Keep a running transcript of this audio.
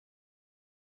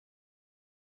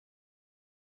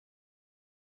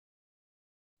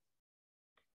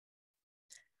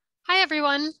Hi,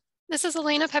 everyone. This is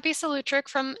Elena Pepe-Salutric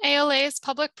from ALA's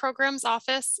Public Programs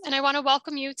Office, and I want to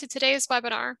welcome you to today's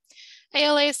webinar.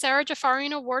 ALA's Sara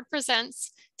Jaffarian Award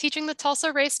presents Teaching the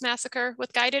Tulsa Race Massacre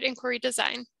with Guided Inquiry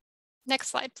Design. Next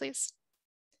slide, please.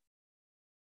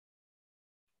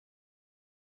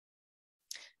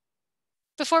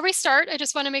 Before we start, I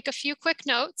just want to make a few quick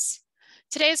notes.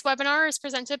 Today's webinar is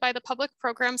presented by the Public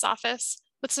Programs Office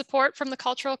with support from the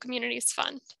Cultural Communities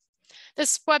Fund.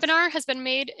 This webinar has been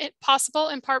made possible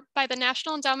in part by the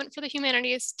National Endowment for the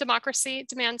Humanities, Democracy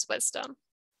Demands Wisdom.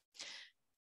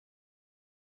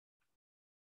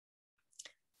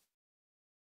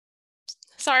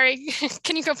 Sorry,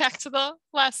 can you go back to the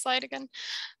last slide again?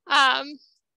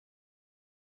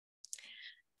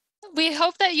 We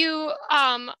hope that you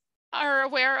are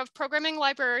aware of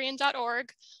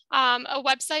programminglibrarian.org, a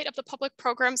website of the Public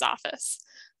Programs Office.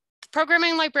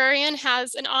 Programming Librarian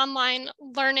has an online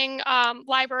learning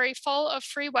library full of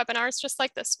free webinars just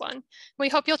like this one. We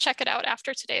hope you'll check it out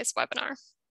after today's webinar.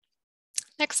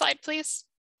 Next slide, please.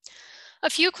 A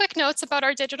few quick notes about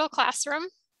our digital classroom.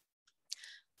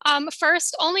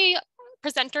 First, only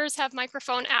presenters have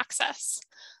microphone access,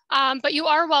 but you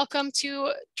are welcome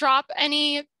to drop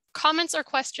any comments or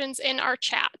questions in our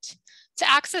chat. To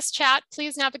access chat,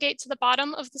 please navigate to the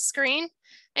bottom of the screen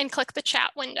and click the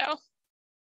chat window.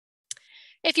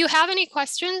 If you have any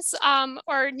questions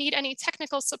or need any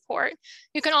technical support,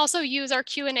 you can also use our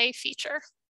Q&A feature.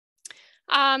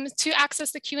 To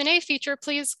access the Q&A feature,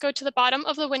 please go to the bottom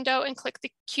of the window and click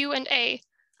the Q&A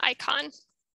icon.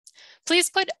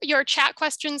 Please put your chat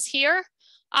questions here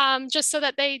just so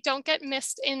that they don't get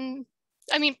missed in,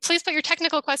 please put your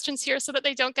technical questions here so that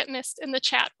they don't get missed in the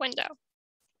chat window.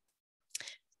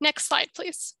 Next slide,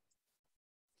 please.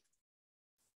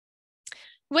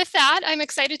 With that, I'm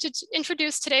excited to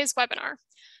introduce today's webinar.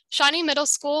 Shawnee Middle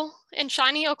School in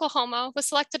Shawnee, Oklahoma was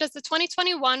selected as the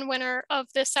 2021 winner of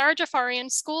the Sara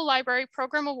Jaffarian School Library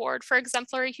Program Award for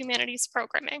Exemplary Humanities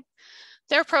Programming.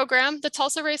 Their program, the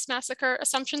Tulsa Race Massacre,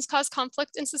 Assumptions Cause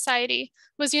Conflict in Society,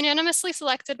 was unanimously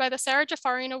selected by the Sara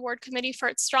Jaffarian Award Committee for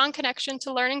its strong connection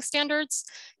to learning standards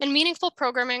and meaningful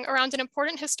programming around an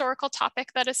important historical topic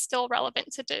that is still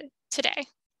relevant today.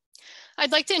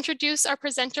 I'd like to introduce our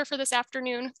presenter for this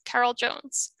afternoon, Carol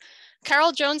Jones.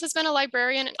 Carol Jones has been a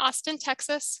librarian in Austin,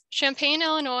 Texas, Champaign,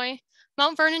 Illinois,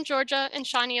 Mount Vernon, Georgia, and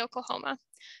Shawnee, Oklahoma.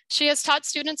 She has taught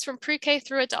students from pre-K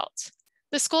through adult.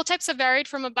 The school types have varied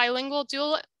from a bilingual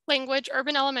dual language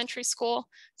urban elementary school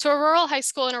to a rural high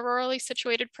school and a rurally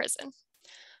situated prison.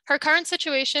 Her current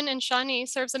situation in Shawnee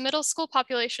serves a middle school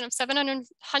population of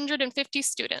 750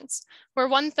 students, where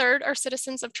 1/3 are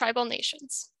citizens of tribal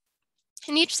nations.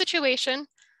 In each situation,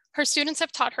 her students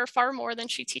have taught her far more than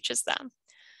she teaches them.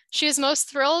 She is most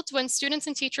thrilled when students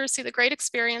and teachers see the great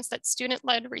experience that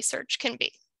student-led research can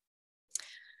be.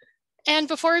 And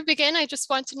before we begin, I just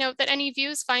want to note that any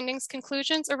views, findings,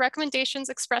 conclusions, or recommendations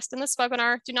expressed in this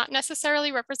webinar do not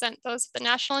necessarily represent those of the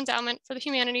National Endowment for the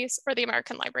Humanities or the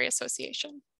American Library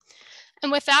Association.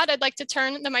 And with that, I'd like to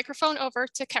turn the microphone over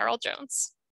to Carol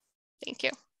Jones. Thank you.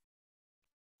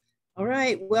 All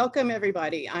right, welcome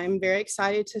everybody. I'm very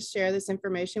excited to share this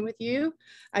information with you.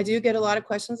 I do get a lot of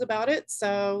questions about it,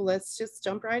 so let's just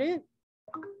jump right in.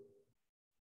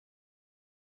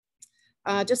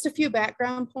 Just a few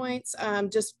background points,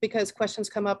 just because questions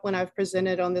come up when I've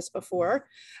presented on this before.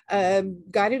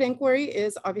 Guided inquiry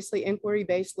is obviously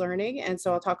inquiry-based learning, and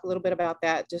so I'll talk a little bit about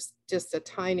that, just a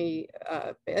tiny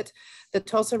bit. The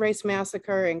Tulsa Race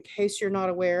Massacre, in case you're not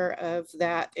aware of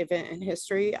that event in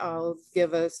history, I'll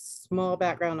give a small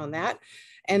background on that.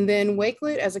 And then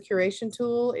Wakelet as a curation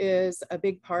tool is a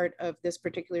big part of this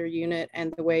particular unit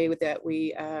and the way that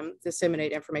we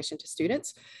disseminate information to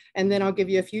students. And then I'll give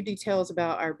you a few details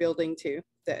about our building too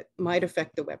that might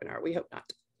affect the webinar. We hope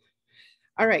not.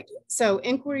 All right, so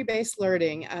inquiry-based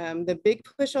learning. The big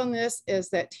push on this is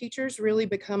that teachers really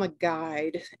become a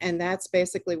guide, and that's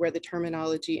basically where the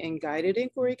terminology in guided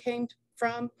inquiry came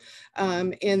from,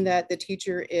 in that the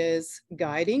teacher is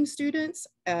guiding students,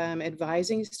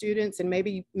 advising students, and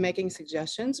maybe making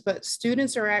suggestions, but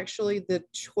students are actually the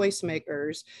choice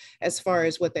makers as far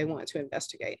as what they want to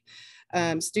investigate.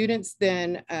 Students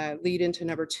then lead into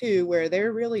number 2, where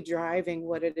they're really driving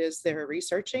what it is they're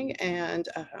researching and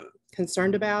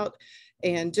concerned about.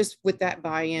 And just with that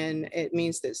buy-in, it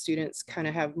means that students kind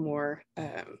of have more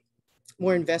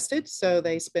invested, so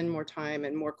they spend more time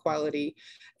and more quality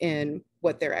in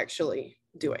what they're actually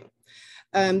doing.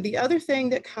 The other thing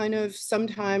that kind of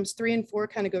sometimes 3 and 4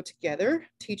 kind of go together,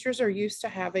 teachers are used to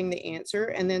having the answer,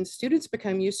 and then students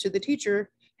become used to the teacher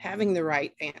having the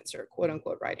right answer, quote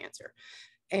unquote right answer.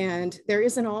 And there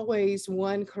isn't always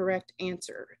one correct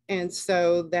answer. And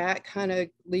so that kind of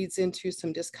leads into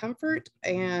some discomfort.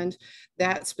 And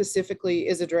that specifically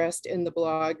is addressed in the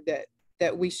blog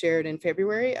that we shared in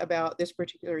February about this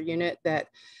particular unit, that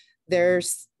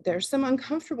there's some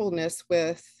uncomfortableness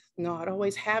with not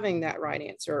always having that right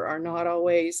answer, or not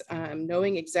always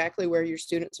knowing exactly where your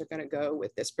students are going to go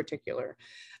with this particular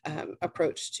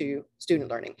approach to student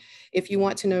learning. If you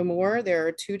want to know more, there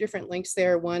are two different links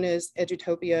there. One is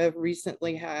Edutopia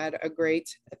recently had a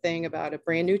great thing about a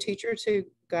brand new teacher to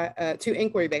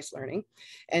inquiry-based learning.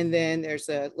 And then there's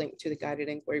a link to the Guided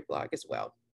Inquiry blog as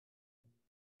well.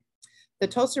 The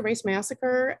Tulsa Race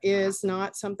Massacre is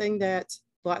not something that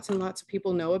lots and lots of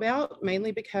people know about,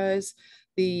 mainly because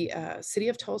the city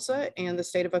of Tulsa and the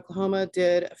state of Oklahoma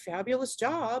did a fabulous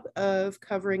job of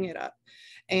covering it up.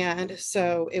 And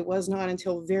so it was not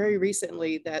until very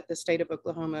recently that the state of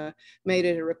Oklahoma made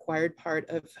it a required part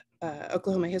of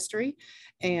Oklahoma history,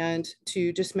 and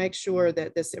to just make sure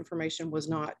that this information was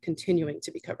not continuing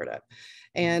to be covered up.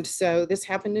 And so this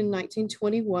happened in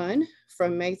 1921,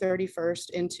 from May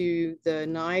 31st into the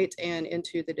night and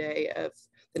into the day of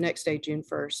the next day, June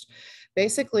 1st.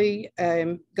 Basically,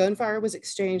 gunfire was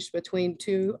exchanged between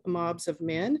two mobs of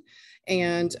men,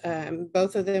 and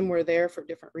both of them were there for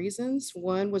different reasons.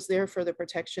 One was there for the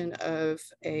protection of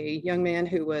a young man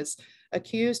who was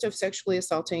accused of sexually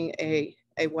assaulting a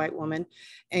white woman.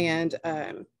 And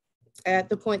at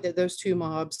the point that those two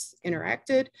mobs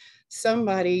interacted,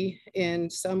 somebody in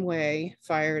some way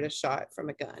fired a shot from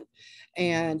a gun.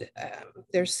 And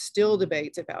there's still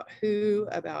debates about who,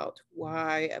 about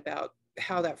why, about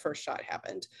how that first shot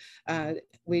happened.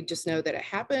 We just know that it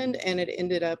happened, and it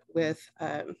ended up with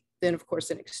then, of course,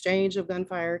 an exchange of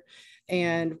gunfire,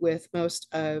 and with most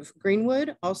of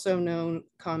Greenwood, also known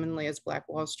commonly as Black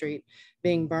Wall Street,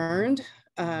 being burned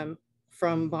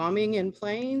from bombing in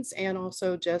planes, and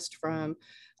also just from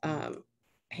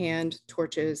hand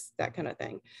torches, that kind of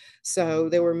thing. So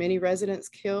there were many residents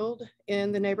killed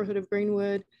in the neighborhood of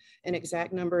Greenwood. An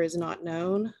exact number is not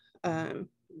known.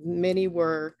 Many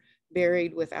were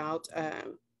buried without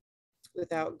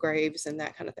graves and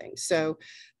that kind of thing. So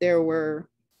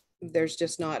there's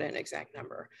just not an exact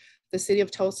number. The city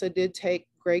of Tulsa did take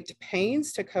great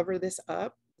pains to cover this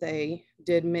up. They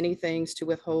did many things to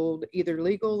withhold either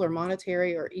legal or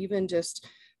monetary or even just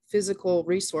physical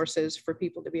resources for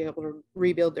people to be able to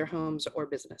rebuild their homes or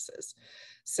businesses.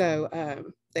 So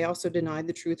they also denied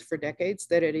the truth for decades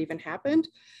that it even happened.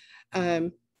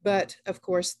 But of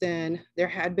course, then there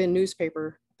had been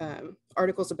newspaper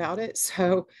articles about it.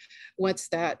 So once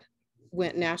that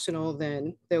went national,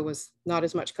 then there was not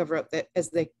as much cover up that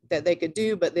they could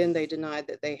do, but then they denied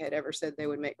that they had ever said they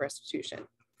would make restitution.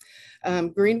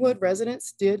 Greenwood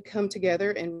residents did come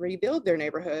together and rebuild their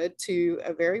neighborhood to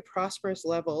a very prosperous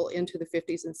level into the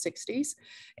 50s and 60s,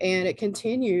 and it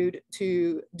continued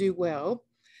to do well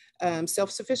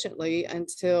self-sufficiently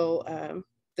until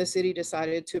the city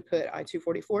decided to put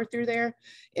I-244 through there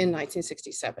in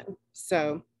 1967.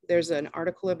 So there's an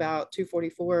article about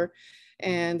 244,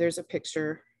 and there's a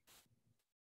picture,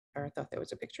 or I thought there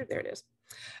was a picture, there it is,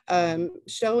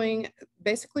 showing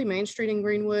basically Main Street in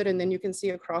Greenwood, and then you can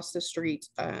see across the street,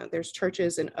 there's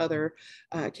churches and other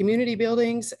community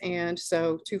buildings, and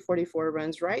so 244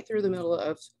 runs right through the middle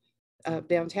of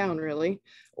downtown, really,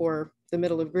 or the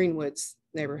middle of Greenwood's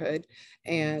neighborhood,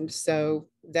 and so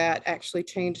that actually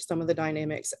changed some of the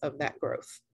dynamics of that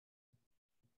growth.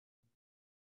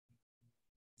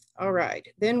 All right,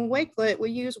 then Wakelet,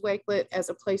 we use Wakelet as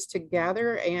a place to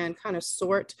gather and kind of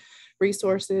sort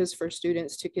resources for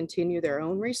students to continue their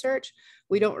own research.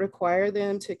 We don't require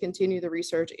them to continue the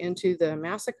research into the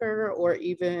massacre or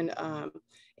even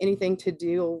anything to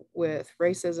deal with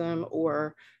racism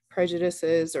or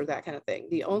prejudices or that kind of thing.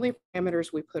 The only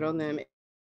parameters we put on them,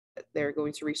 they're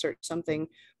going to research something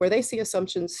where they see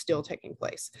assumptions still taking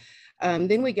place.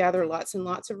 Then we gather lots and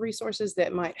lots of resources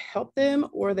that might help them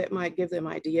or that might give them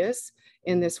ideas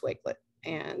in this Wakelet.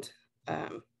 And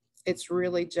it's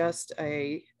really just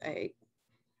a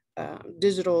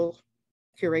digital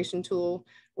curation tool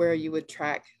where you would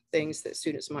track things that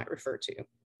students might refer to.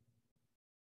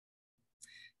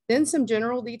 Then some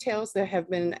general details that have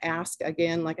been asked,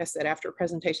 again, like I said, after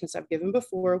presentations I've given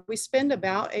before. We spend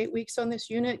about 8 weeks on this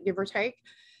unit, give or take.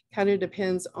 Kind of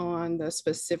depends on the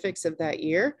specifics of that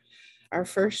year. Our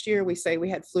first year, we say we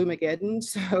had Flumageddon,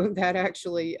 so that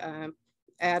actually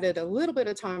added a little bit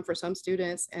of time for some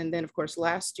students. And then, of course,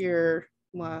 last year,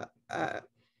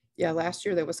 last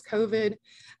year there was COVID.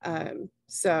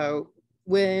 So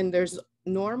when there's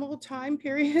normal time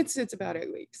periods, it's about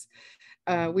 8 weeks.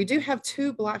 We do have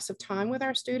 2 blocks of time with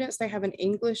our students. They have an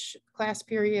English class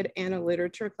period and a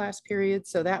literature class period,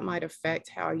 so that might affect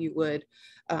how you would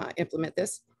implement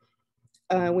this.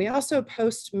 We also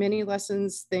post mini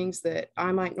lessons, things that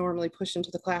I might normally push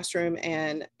into the classroom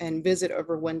and visit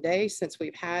over one day. Since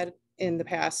we've had in the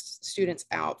past students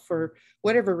out for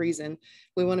whatever reason,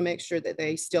 we want to make sure that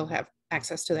they still have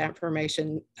access to that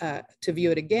information to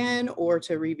view it again or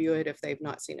to review it if they've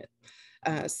not seen it.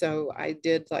 So I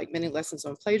did like mini lessons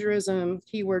on plagiarism,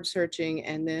 keyword searching,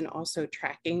 and then also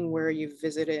tracking where you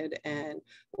visited and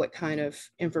what kind of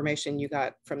information you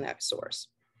got from that source.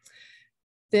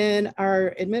 Then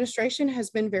our administration has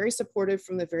been very supportive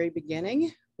from the very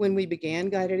beginning when we began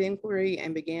guided inquiry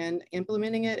and began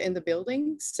implementing it in the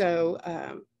building. So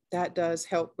that does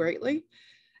help greatly.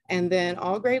 And then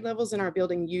all grade levels in our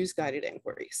building use guided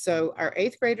inquiry. So our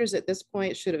 8th graders at this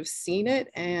point should have seen it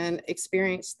and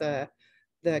experienced the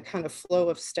kind of flow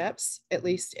of steps, at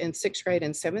least in 6th grade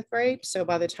and 7th grade. So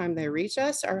by the time they reach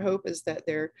us, our hope is that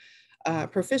they're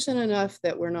proficient enough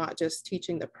that we're not just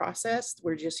teaching the process,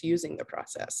 we're just using the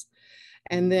process.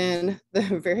 And then the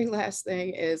very last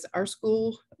thing is our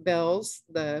school bells,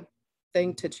 the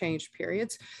thing to change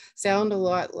periods, sound a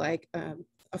lot like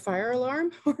a fire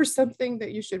alarm or something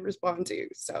that you should respond to.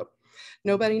 So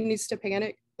nobody needs to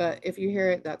panic, but if you hear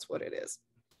it, that's what it is.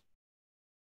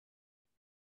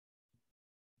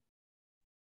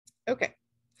 Okay.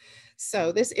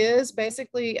 So this is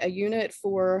basically a unit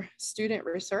for student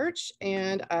research,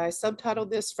 and I subtitled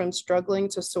this From Struggling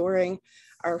to Soaring.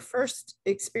 Our first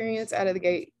experience out of the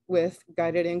gate with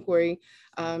guided inquiry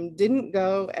didn't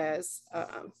go as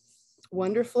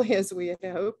wonderfully as we had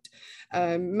hoped,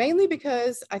 mainly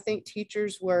because I think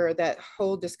teachers were that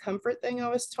whole discomfort thing I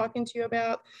was talking to you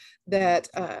about, that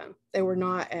they were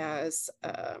not as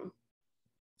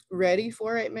ready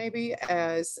for it maybe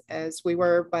as we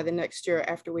were by the next year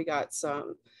after we got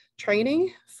some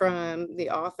training from the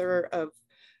author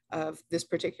of this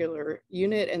particular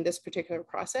unit and this particular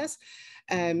process.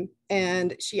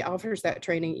 And she offers that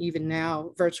training even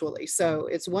now virtually. So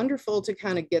it's wonderful to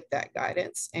kind of get that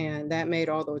guidance, and that made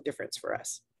all the difference for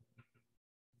us.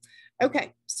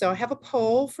 Okay, so I have a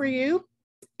poll for you.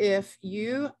 If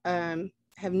you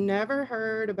have never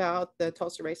heard about the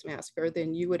Tulsa Race Massacre,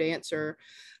 then you would answer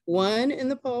 1 in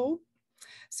the poll.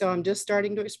 So I'm just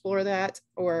starting to explore that.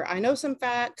 Or I know some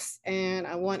facts and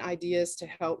I want ideas to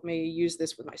help me use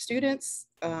this with my students.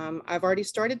 I've already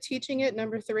started teaching it,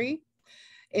 number 3,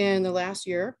 in the last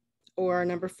year. Or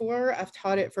number 4, I've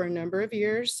taught it for a number of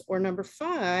years. Or number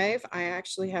 5, I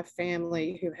actually have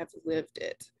family who have lived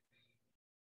it.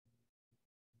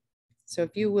 So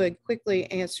if you would quickly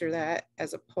answer that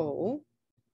as a poll.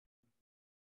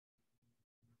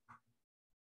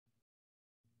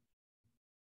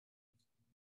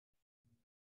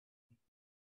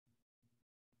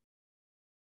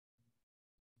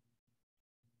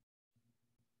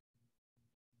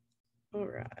 All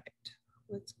right,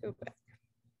 let's go back.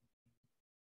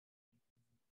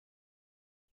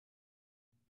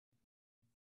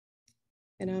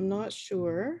 And I'm not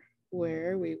sure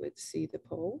where we would see the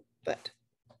poll, but.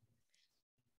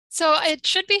 So it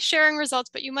should be sharing results,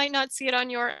 but you might not see it on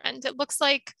your end. It looks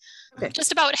like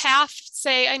just about half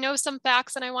say, I know some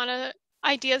facts and I want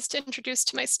ideas to introduce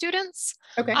to my students.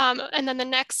 Okay. And then the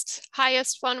next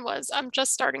highest one was, I'm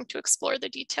just starting to explore the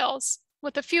details,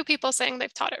 with a few people saying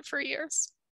they've taught it for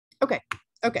years. Okay.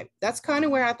 Okay. That's kind of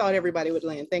where I thought everybody would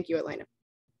land. Thank you, Elena.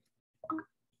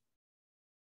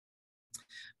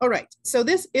 All right, so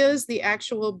this is the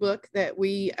actual book that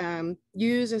we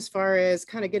use as far as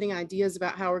kind of getting ideas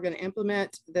about how we're going to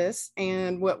implement this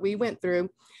and what we went through.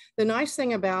 The nice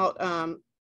thing about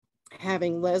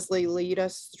having Leslie lead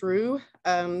us through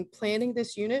planning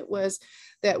this unit was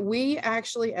that we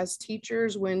actually, as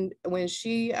teachers, when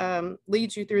she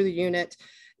leads you through the unit,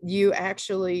 you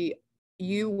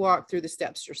walk through the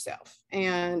steps yourself.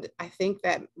 And I think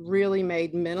that really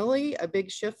made mentally a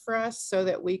big shift for us so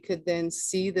that we could then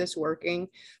see this working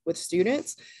with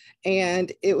students.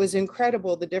 And it was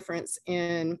incredible, the difference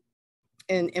in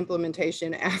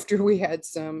implementation after we had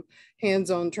some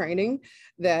hands-on training,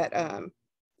 that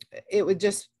it would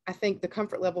just, I think the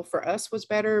comfort level for us was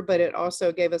better, but it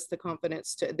also gave us the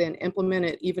confidence to then implement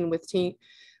it even with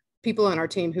people on our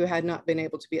team who had not been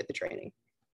able to be at the training.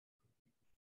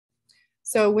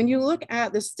 So when you look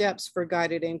at the steps for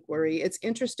guided inquiry, it's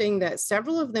interesting that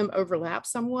several of them overlap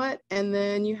somewhat, and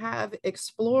then you have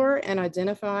explore and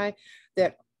identify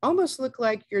that almost look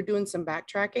like you're doing some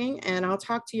backtracking. And I'll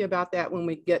talk to you about that when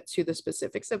we get to the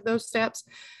specifics of those steps,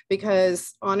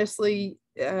 because honestly,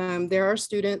 there are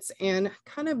students, and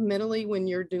kind of mentally when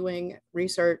you're doing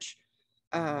research,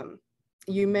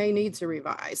 you may need to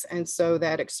revise. And so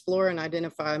that explore and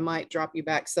identify might drop you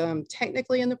back some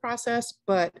technically in the process,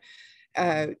 but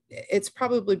it's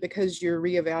probably because you're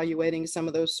reevaluating some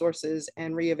of those sources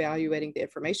and reevaluating the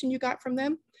information you got from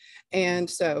them. And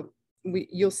so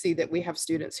you'll see that we have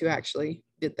students who actually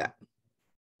did that.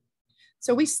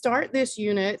 So we start this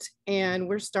unit and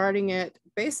we're starting it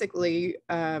basically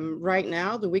right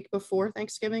now, the week before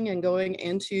Thanksgiving and going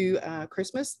into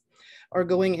Christmas, or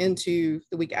going into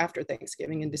the week after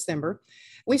Thanksgiving in December.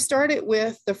 We started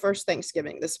with the first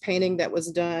Thanksgiving, this painting that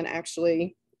was done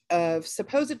actually of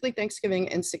supposedly Thanksgiving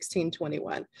in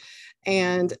 1621.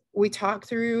 And we talk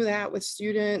through that with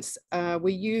students.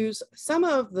 We use some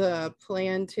of the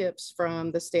plan tips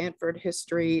from the Stanford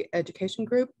History Education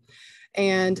Group.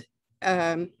 And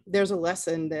there's a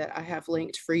lesson that I have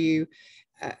linked for you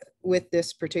with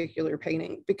this particular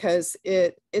painting, because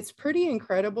it's pretty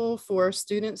incredible for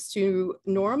students to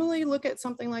normally look at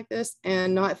something like this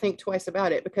and not think twice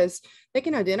about it, because they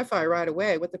can identify right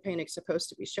away what the painting's supposed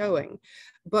to be showing.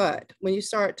 But when you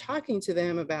start talking to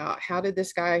them about how did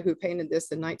this guy who painted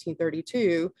this in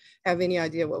 1932 have any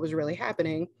idea what was really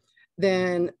happening,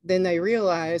 then they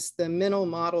realize the mental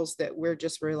models that we're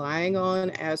just relying on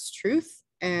as truth,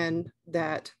 and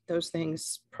that those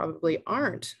things probably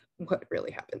aren't what really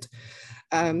happened.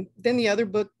 Then the other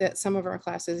book that some of our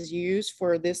classes use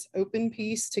for this open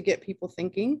piece to get people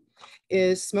thinking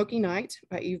is Smoky Night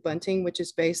by Eve Bunting, which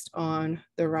is based on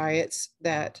the riots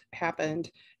that happened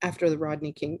after the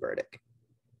Rodney King verdict.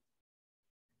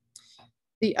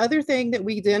 The other thing that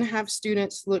we then have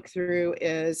students look through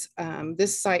is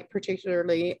this site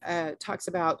particularly talks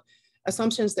about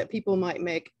assumptions that people might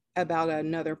make about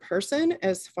another person,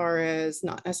 as far as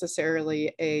not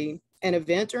necessarily an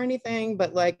event or anything,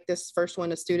 but like this first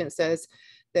one, a student says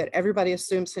that everybody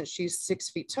assumes since she's 6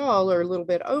 feet tall or a little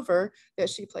bit over that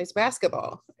she plays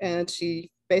basketball. And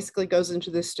she basically goes into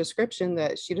this description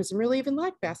that she doesn't really even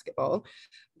like basketball,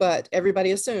 but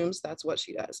everybody assumes that's what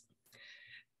she does.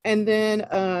 And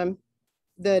then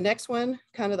the next one,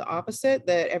 kind of the opposite,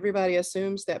 that everybody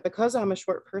assumes that because I'm a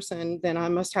short person, then I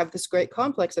must have this great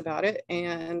complex about it.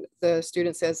 And the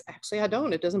student says, actually, I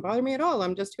don't. It doesn't bother me at all.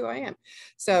 I'm just who I am.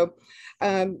 So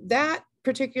that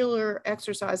particular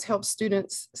exercise helps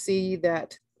students see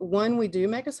that, one, we do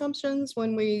make assumptions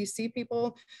when we see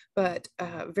people, but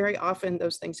very often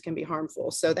those things can be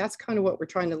harmful. So that's kind of what we're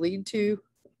trying to lead to,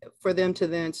 for them to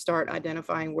then start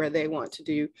identifying where they want to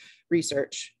do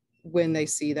research when they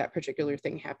see that particular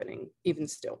thing happening, even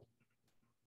still.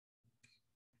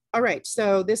 All right,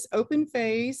 so this open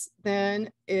phase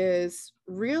then is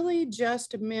really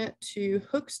just meant to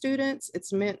hook students.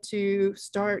 It's meant to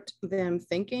start them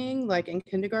thinking, like in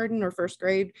kindergarten or first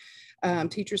grade.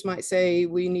 Teachers might say,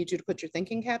 we need you to put your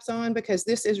thinking caps on, because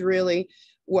this is really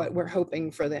what we're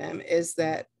hoping for them, is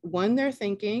that, one, they're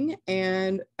thinking.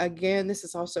 And again, this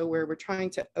is also where we're trying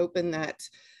to open that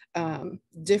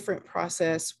different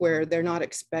process where they're not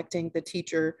expecting the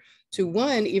teacher to,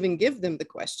 one, even give them the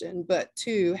question, but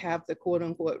two, have the quote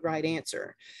unquote right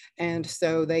answer. And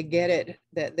so they get it,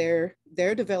 that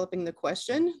they're developing the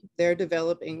question, they're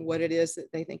developing what it is that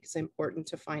they think is important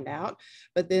to find out,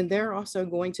 but then they're also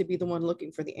going to be the one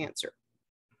looking for the answer.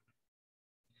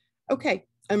 Okay,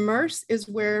 immerse is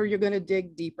where you're going to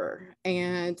dig deeper.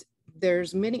 And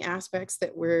there's many aspects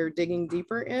that we're digging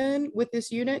deeper in with this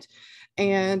unit,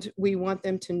 and we want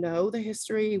them to know the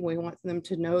history. We want them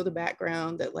to know the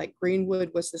background, that like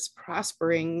Greenwood was this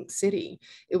prospering city.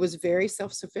 It was very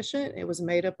self-sufficient. It was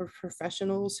made up of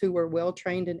professionals who were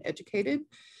well-trained and educated.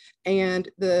 And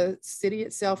the city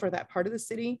itself, or that part of the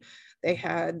city, they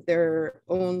had their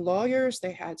own lawyers,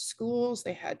 they had schools,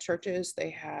 they had churches,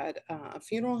 they had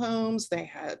funeral homes, they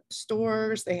had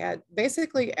stores, they had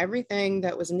basically everything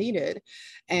that was needed.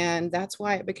 And that's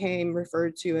why it became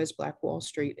referred to as Black Wall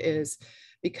Street, is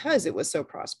because it was so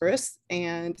prosperous.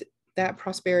 And that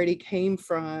prosperity came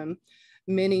from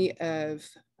many of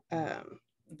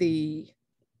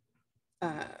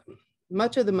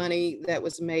much of the money that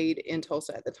was made in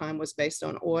Tulsa at the time was based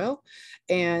on oil.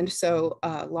 And so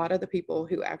a lot of the people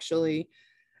who actually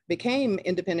became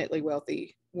independently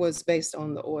wealthy was based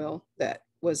on the oil that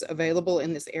was available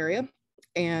in this area.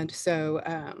 And so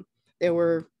there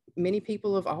were many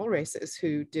people of all races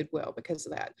who did well because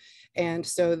of that. And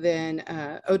so then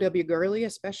O.W. Gurley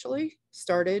especially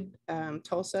started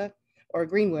Tulsa, or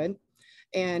Greenwood,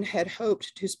 and had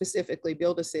hoped to specifically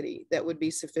build a city that would be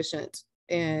sufficient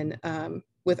and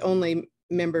with only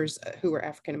members who were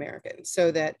African American,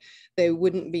 so that they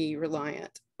wouldn't be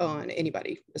reliant on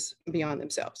anybody beyond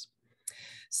themselves.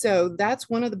 So that's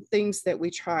one of the things that we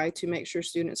try to make sure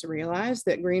students realize,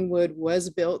 that Greenwood was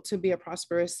built to be a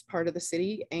prosperous part of the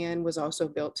city and was also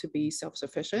built to be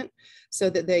self-sufficient, so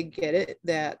that they get it,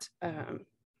 that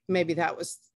maybe that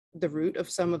was the root of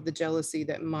some of the jealousy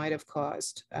that might have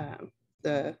caused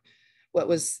what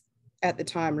was at the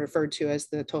time referred to as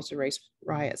the Tulsa race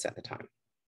riots at the time.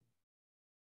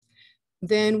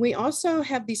 Then we also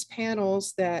have these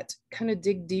panels that kind of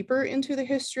dig deeper into the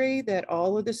history, that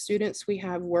all of the students we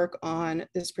have work on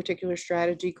this particular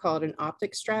strategy called an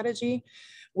optic strategy,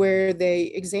 where they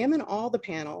examine all the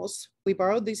panels. We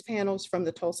borrowed these panels from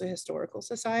the Tulsa Historical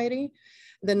Society.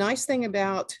 The nice thing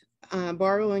about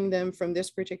borrowing them from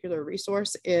this particular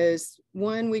resource is,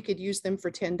 one, we could use them for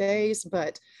 10 days,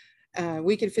 but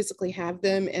we could physically have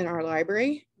them in our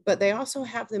library, but they also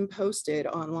have them posted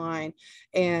online.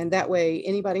 And that way,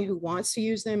 anybody who wants to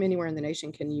use them anywhere in the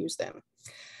nation can use them.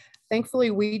 Thankfully,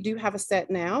 we do have a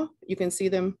set now. You can see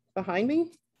them behind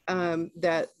me,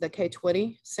 that the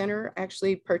K-20 Center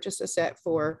actually purchased a set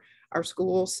for our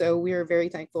school. So we are very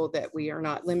thankful that we are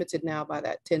not limited now by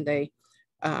that 10-day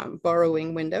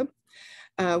borrowing window.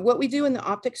 What we do in the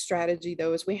optic strategy,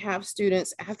 though, is we have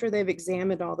students, after they've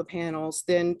examined all the panels,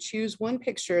 then choose one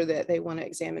picture that they want to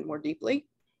examine more deeply,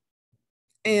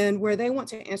 and where they want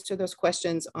to answer those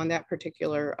questions on that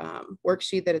particular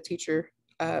worksheet that a teacher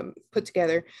put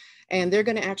together. And they're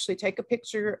going to actually take a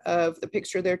picture of the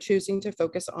picture they're choosing to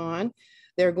focus on.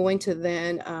 They're going to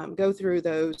then go through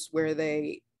those where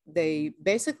they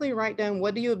basically write down,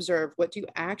 what do you observe? What do you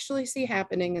actually see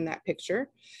happening in that picture?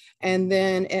 And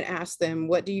then it asks them,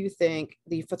 what do you think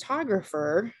the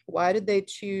photographer, why did they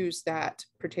choose that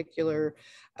particular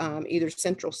either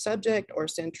central subject or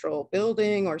central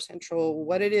building or central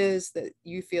what it is that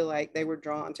you feel like they were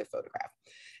drawn to photograph?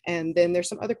 And then there's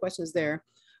some other questions there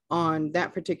on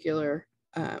that particular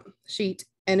sheet.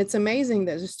 And it's amazing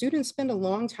that the students spend a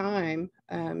long time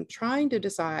trying to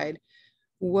decide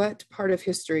what part of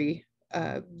history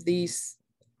these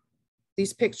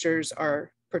pictures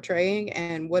are portraying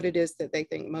and what it is that they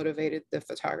think motivated the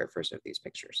photographers of these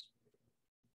pictures.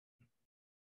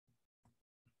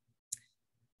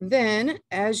 Then,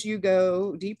 as you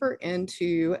go deeper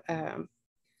into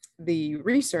the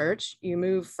research, you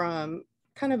move from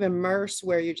kind of immerse,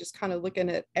 where you're just kind of looking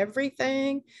at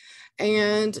everything,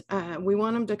 and we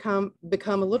want them to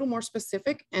become a little more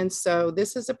specific. And so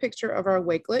this is a picture of our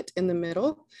wakelet in the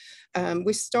middle.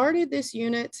 We started this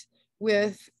unit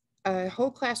with a whole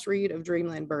class read of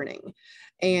Dreamland Burning,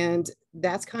 and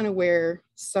that's kind of where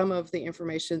some of the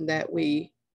information that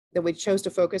we chose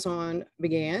to focus on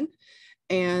began,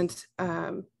 and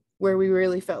where we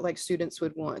really felt like students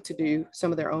would want to do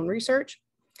some of their own research.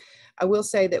 I will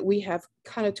say that we have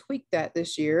kind of tweaked that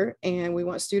this year, and we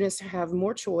want students to have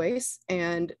more choice,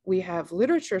 and we have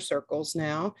literature circles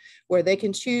now where they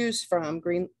can choose from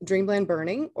Dreamland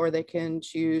Burning, or they can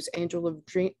choose Angel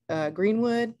of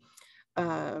Greenwood,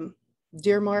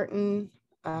 Dear Martin,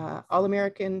 All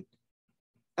American,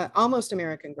 Almost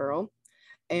American Girl,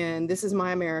 and This Is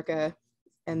My America,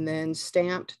 and then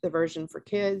Stamped, the version for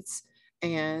kids,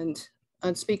 and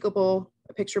Unspeakable,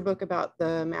 a picture book about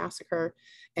the massacre,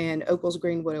 and Okla's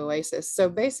Greenwood Oasis. So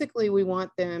basically we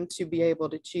want them to be able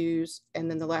to choose. And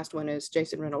then the last one is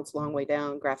Jason Reynolds' Long Way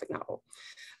Down graphic novel.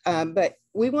 But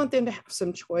we want them to have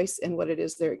some choice in what it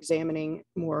is they're examining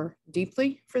more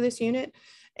deeply for this unit.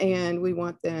 And we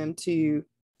want them to,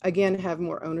 again, have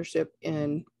more ownership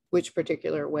in which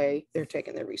particular way they're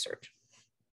taking their research.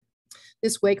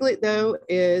 This wakelet, though,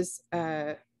 is,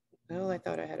 well, I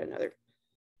thought I had another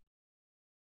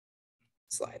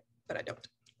slide, but I don't.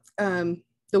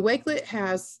 The wakelet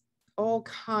has all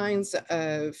kinds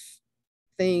of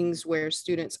things where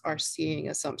students are seeing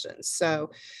assumptions.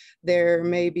 So there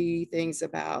may be things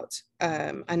about,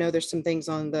 I know there's some things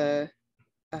on the,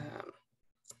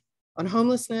 on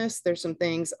homelessness. There's some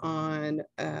things on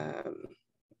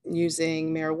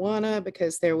using marijuana,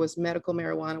 because there was medical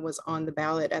marijuana was on the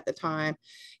ballot at the time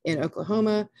in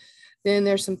Oklahoma. Then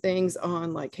there's some things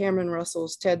on like Cameron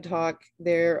Russell's TED Talk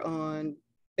there on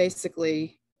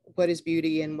basically what is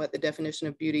beauty and what the definition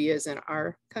of beauty is in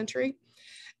our country.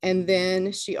 And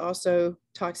then she also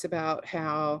talks about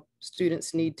how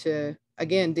students need to,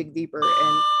 again, dig deeper,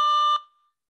 and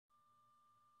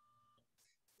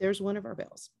there's one of our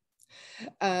bells.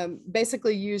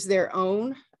 Basically use their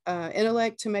own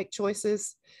intellect to make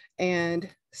choices. And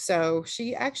so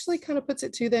she actually kind of puts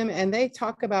it to them, and they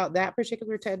talk about that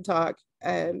particular TED Talk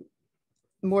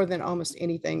more than almost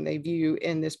anything they view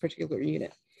in this particular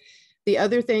unit. The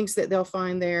other things that they'll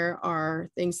find there are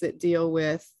things that deal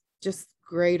with just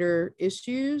greater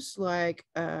issues, like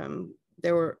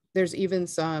there's even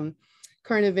some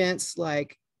current events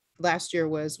like last year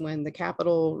was when the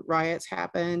Capitol riots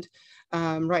happened.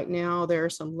 Right now, there are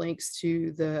some links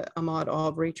to the Ahmaud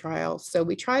Arbery trial. So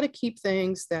we try to keep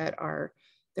things that are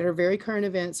very current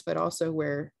events, but also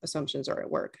where assumptions are at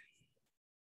work.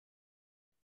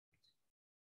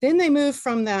 Then they move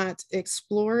from that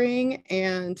exploring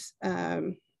and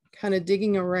kind of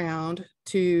digging around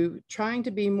to trying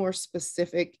to be more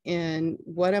specific in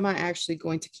what am I actually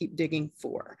going to keep digging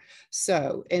for.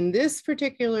 So in this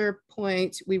particular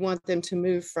point, we want them to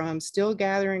move from still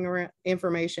gathering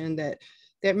information that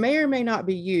may or may not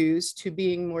be used to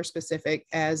being more specific,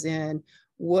 as in,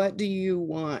 what do you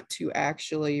want to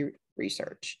actually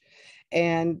research?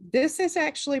 And this is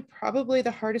actually probably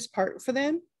the hardest part for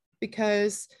them,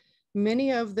 because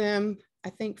many of them, I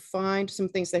think, find some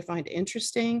things they find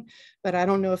interesting, but I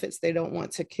don't know if it's they don't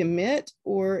want to commit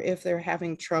or if they're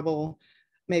having trouble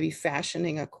maybe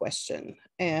fashioning a question.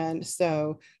 And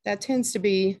so this tends to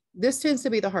be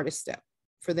the hardest step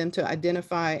for them to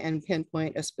identify and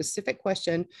pinpoint a specific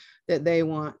question that they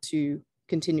want to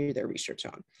continue their research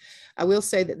on. I will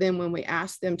say that then when we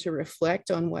ask them to reflect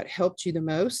on what helped you the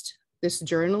most, this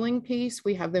journaling piece,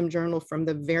 we have them journal from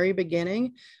the very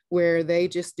beginning, where they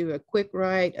just do a quick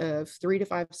write of 3 to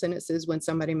 5 sentences when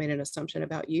somebody made an assumption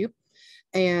about you.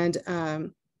 And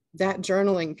that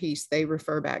journaling piece, they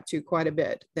refer back to quite a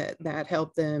bit, that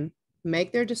helped them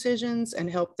make their decisions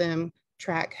and help them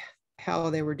track how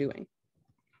they were doing.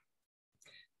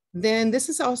 Then this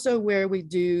is also where we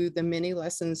do the mini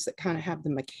lessons that kind of have the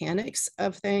mechanics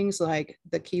of things, like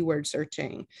the keyword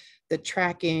searching, the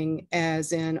tracking,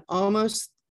 as in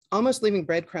almost leaving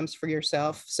breadcrumbs for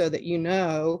yourself so that you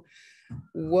know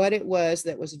what it was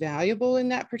that was valuable in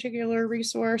that particular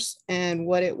resource and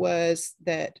what it was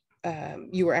that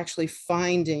you were actually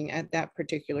finding at that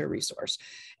particular resource.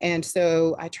 And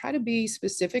so I try to be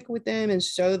specific with them and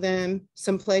show them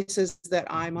some places that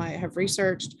I might have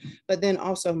researched, but then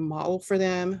also model for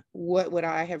them what would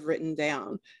I have written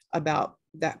down about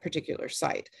that particular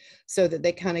site, so that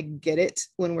they kind of get it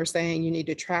when we're saying you need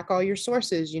to track all your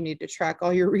sources, you need to track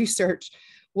all your research,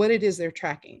 what it is they're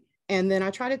tracking. And then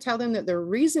I try to tell them that the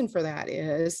reason for that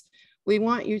is we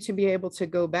want you to be able to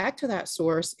go back to that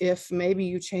source if maybe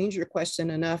you change your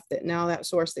question enough that now that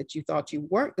source that you thought you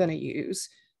weren't going to use,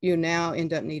 you now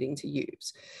end up needing to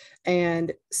use.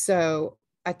 And so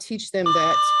I teach them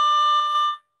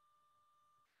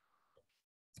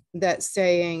that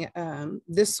saying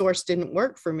this source didn't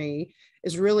work for me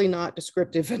is really not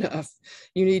descriptive enough.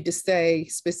 You need to say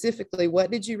specifically, what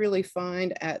did you really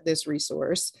find at this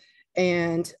resource?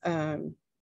 And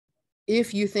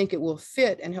if you think it will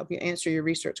fit and help you answer your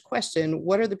research question,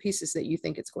 what are the pieces that you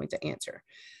think it's going to answer?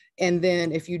 And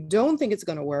then if you don't think it's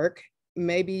going to work,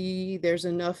 maybe there's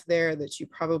enough there that you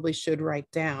probably should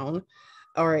write down,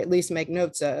 or at least make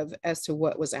notes of, as to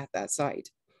what was at that site,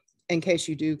 in case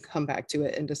you do come back to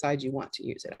it and decide you want to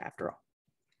use it after all.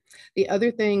 The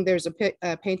other thing, there's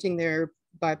a painting there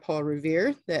by Paul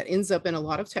Revere that ends up in a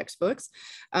lot of textbooks.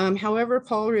 However,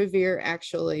 Paul Revere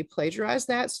actually plagiarized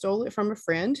that, stole it from a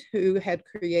friend who had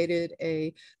created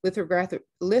a lithographic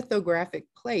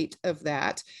plate of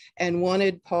that and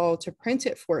wanted Paul to print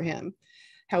it for him.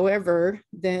 However,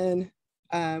 then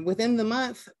within the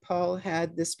month, Paul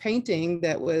had this painting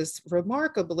that was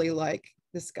remarkably like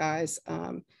this guy's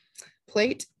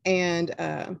plate.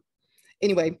 And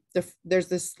anyway, there's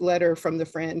this letter from the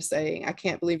friend saying, I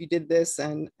can't believe you did this,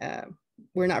 and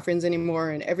we're not friends anymore,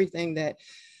 and everything that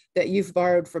you've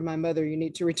borrowed from my mother, you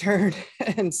need to return.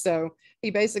 And so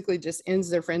he basically just ends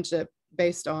their friendship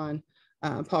based on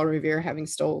Paul Revere having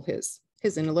stole his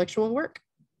intellectual work.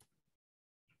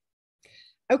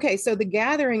 Okay, so the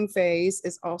gathering phase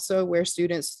is also where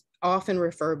students often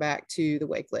refer back to the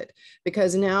Wakelet,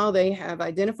 because now they have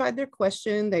identified their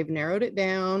question, they've narrowed it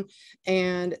down,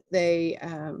 and they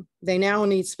now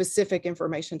need specific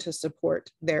information to support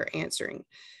their answering,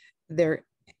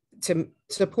 to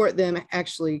support them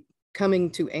actually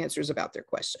coming to answers about their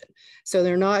question. So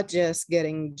they're not just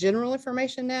getting general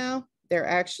information now, they're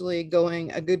actually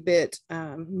going a good bit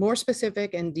more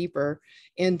specific and deeper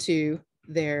into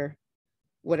their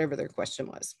whatever their question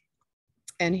was.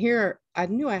 And here, I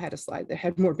knew I had a slide that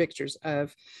had more pictures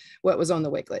of what was on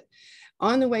the Wakelet.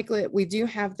 On the Wakelet, we do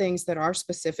have things that are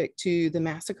specific to the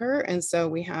massacre. And so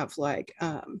we have like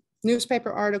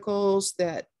newspaper articles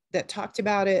that talked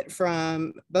about it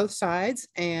from both sides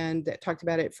and that talked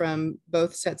about it from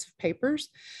both sets of papers.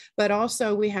 But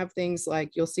also we have things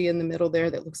like you'll see in the middle there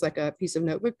that looks like a piece of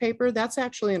notebook paper. That's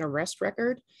actually an arrest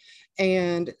record.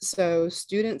 And so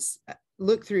students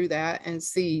look through that and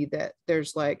see that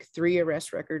there's like 3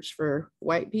 arrest records for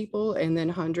white people and then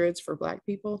hundreds for Black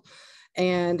people.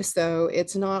 And so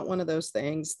it's not one of those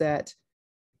things that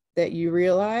you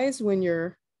realize when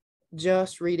you're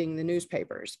just reading the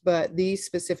newspapers, but these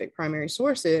specific primary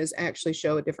sources actually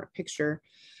show a different picture.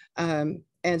 And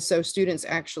so students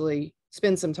actually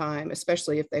spend some time,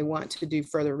 especially if they want to do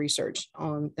further research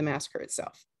on the massacre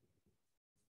itself.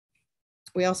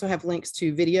 We also have links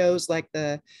to videos like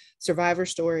the survivor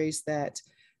stories that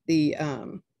the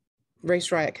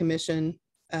Race Riot Commission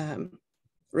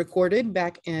recorded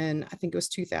back in, I think it was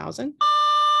 2000.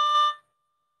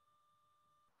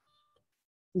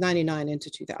 99 into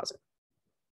 2000.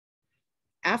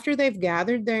 After they've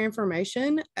gathered their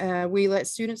information, we let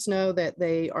students know that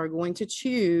they are going to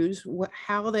choose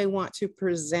how they want to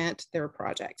present their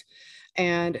project.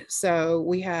 And so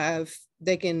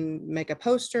they can make a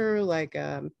poster, like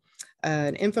an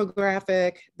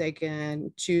infographic, they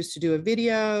can choose to do a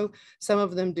video. Some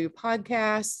of them do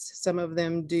podcasts, some of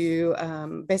them do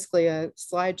basically a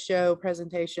slideshow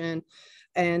presentation,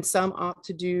 and some opt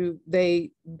to do,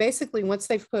 they basically, once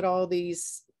they've put all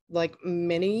these like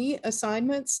mini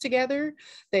assignments together,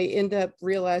 they end up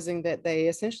realizing that they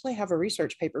essentially have a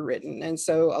research paper written. And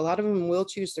so a lot of them will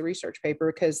choose the research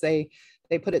paper because they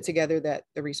put it together that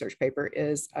the research paper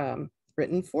is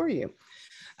written for you.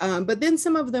 But then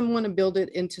some of them want to build it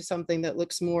into something that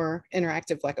looks more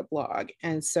interactive, like a blog.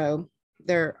 And so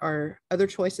there are other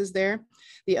choices there.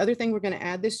 The other thing we're going to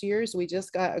add this year is we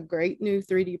just got a great new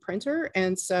 3D printer.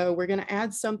 And so we're going to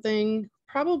add something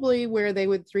probably where they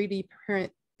would 3D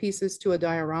print pieces to a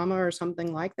diorama or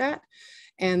something like that.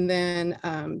 And then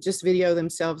just video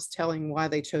themselves telling why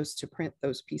they chose to print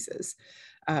those pieces.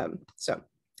 So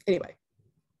anyway,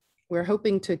 we're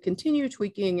hoping to continue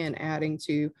tweaking and adding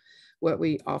to what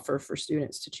we offer for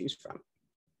students to choose from.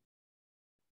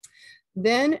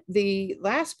 Then the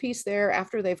last piece there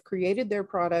after they've created their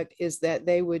product is that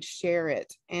they would share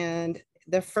it. And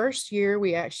the first year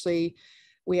we actually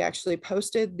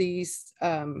posted these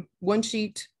one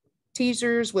sheet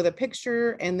teasers with a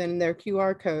picture and then their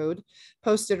QR code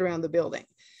posted around the building.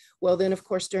 Well, then of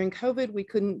course, during COVID, we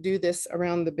couldn't do this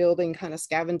around the building kind of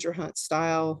scavenger hunt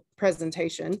style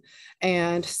presentation.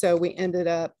 And so we ended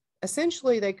up,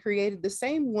 essentially they created the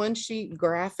same one sheet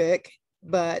graphic,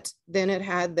 but then it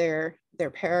had their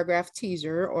paragraph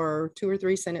teaser or 2 or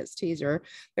 3 sentence teaser,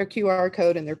 their QR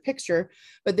code and their picture,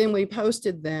 but then we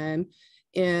posted them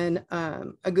in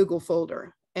a Google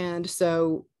folder. And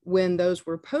so when those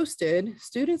were posted,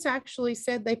 students actually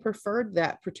said they preferred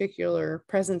that particular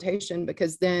presentation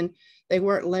because then they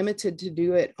weren't limited to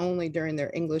do it only during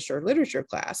their English or literature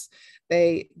class.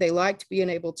 They liked being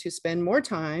able to spend more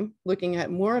time looking at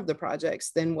more of the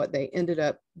projects than what they ended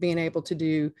up being able to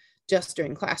do just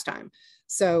during class time.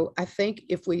 So I think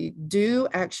if we do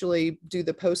actually do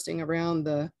the posting around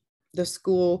the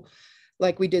school,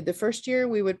 like we did the first year,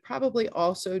 we would probably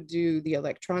also do the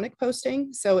electronic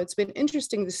posting. So it's been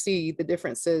interesting to see the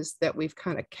differences that we've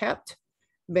kind of kept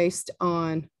based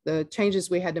on the changes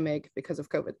we had to make because of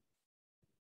COVID.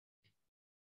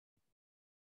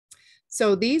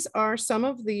 So these are some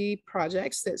of the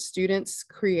projects that students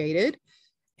created.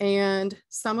 And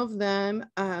some of them,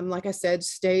 like I said,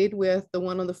 stayed with the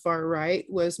one on the far right,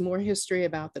 was more history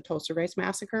about the Tulsa Race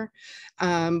Massacre.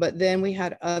 But then we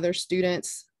had other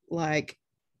students like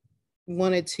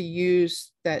wanted to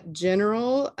use that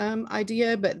general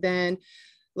idea, but then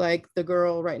like the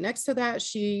girl right next to that,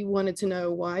 she wanted to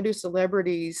know, why do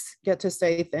celebrities get to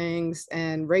say things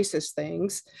and racist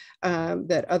things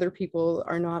that other people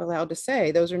are not allowed to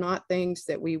say? Those are not things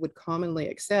that we would commonly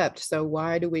accept. So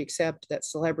why do we accept that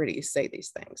celebrities say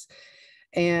these things?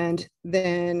 And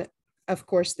then, of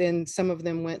course, then some of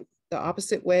them went the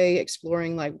opposite way,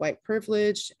 exploring like white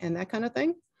privilege and that kind of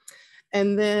thing.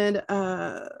 And then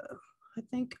I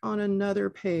think on another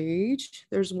page,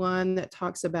 there's one that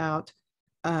talks about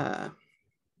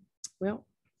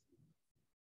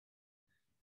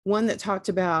one that talked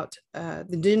about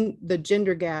the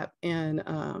gender gap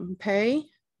in pay,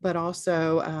 but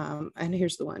also, and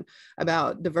here's the one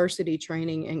about diversity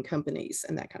training in companies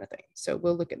and that kind of thing. So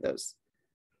we'll look at those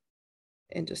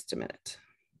in just a minute.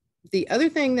 The other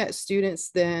thing that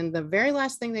students then, the very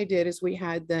last thing they did is we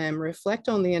had them reflect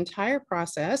on the entire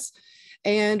process.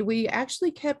 And we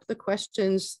actually kept the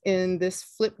questions in this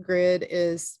Flipgrid,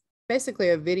 is basically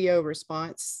a video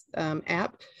response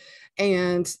app.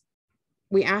 And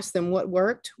we asked them what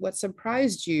worked, what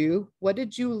surprised you, what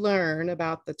did you learn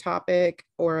about the topic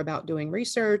or about doing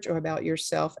research or about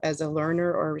yourself as a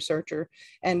learner or a researcher,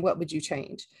 and what would you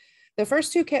change? The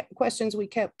first two questions we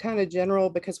kept kind of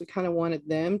general because we kind of wanted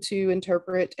them to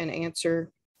interpret and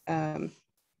answer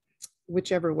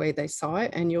whichever way they saw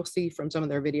it. And you'll see from some of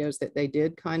their videos that they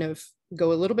did kind of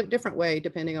go a little bit different way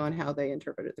depending on how they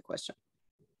interpreted the question.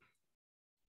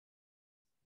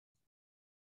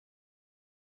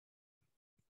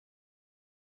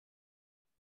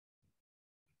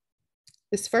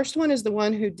 This first one is the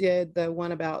one who did the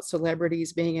one about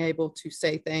celebrities being able to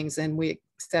say things and we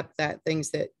accept that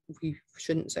things that we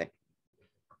shouldn't say.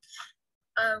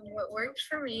 What worked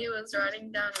for me was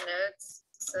writing down notes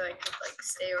so I could like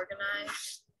stay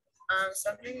organized.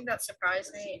 Something that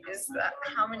surprised me is that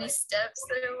how many steps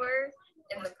there were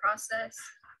in the process.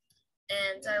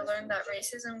 And I learned that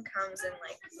racism comes in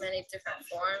like many different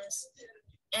forms.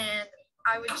 And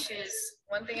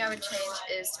one thing I would change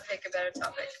is to pick a better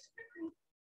topic.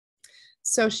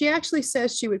 So she actually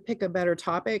says she would pick a better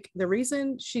topic. The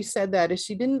reason she said that is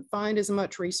she didn't find as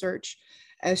much research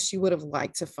as she would have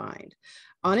liked to find.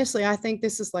 Honestly, I think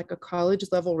this is like a college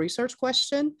level research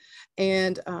question,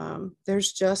 and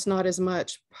there's just not as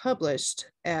much published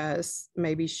as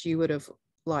maybe she would have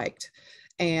liked.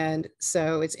 And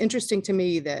so it's interesting to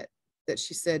me that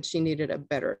she said she needed a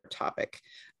better topic,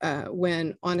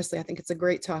 when honestly, I think it's a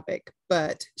great topic,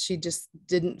 but she just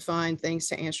didn't find things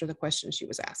to answer the question she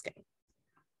was asking.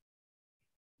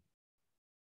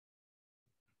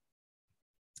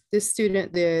 This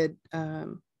student did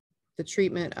the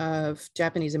treatment of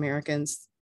Japanese Americans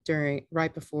during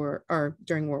World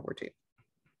War II.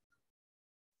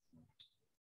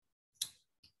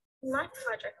 My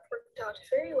project worked out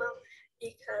very well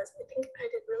because I think I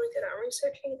did really good at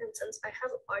researching, and since I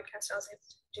have a podcast, I was able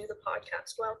to do the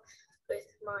podcast well with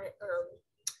my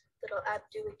little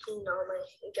app doohickey and all my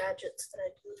gadgets that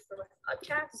I do for my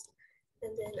podcast.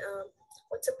 And then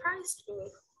what surprised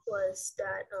me was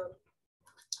that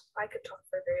I could talk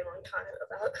for a very long time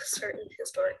about a certain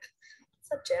historic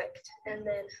subject. And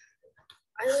then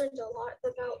I learned a lot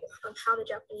about how the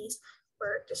Japanese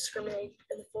were discriminated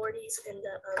in the 40s in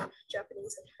the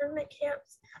Japanese internment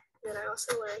camps. And then I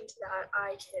also learned that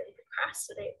I can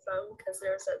procrastinate from, because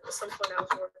there was at some point I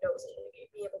was worried I wasn't going to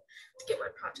be able to get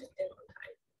my project in on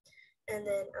time. And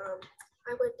then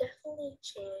I would definitely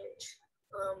change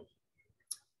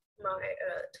my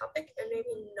topic and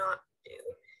maybe not do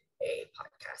a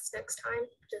podcast next time.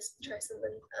 Just try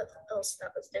something else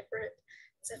that was different,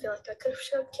 because I feel like I could have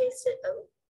showcased it a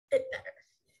bit better.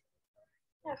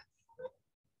 Yeah.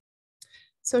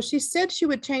 So she said she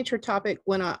would change her topic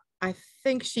when I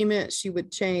think she meant she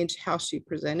would change how she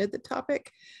presented the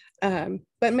topic,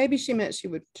 but maybe she meant she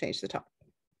would change the topic.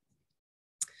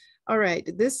 All right,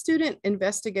 this student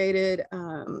investigated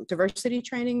diversity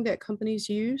training that companies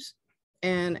use,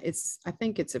 and I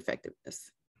think its effectiveness.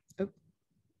 Oh.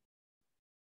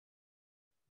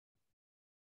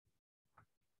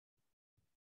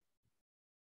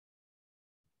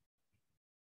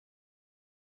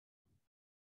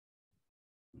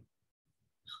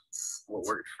 What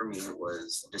worked for me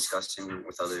was discussing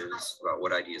with others about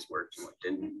what ideas worked and what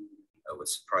didn't. What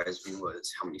surprised me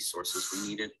was how many sources we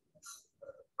needed.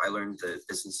 I learned that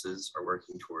businesses are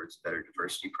working towards better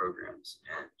diversity programs,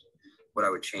 and what I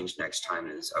would change next time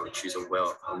is I would choose a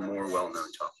more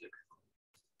well-known topic.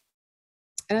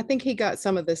 And I think he got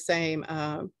some of the same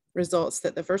results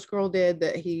that the first girl did,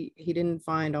 that he didn't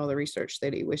find all the research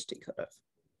that he wished he could have.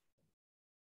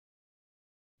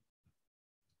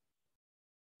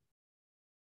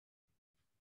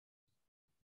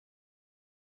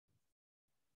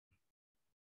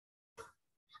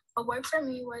 What worked for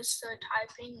me was the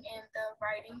typing and the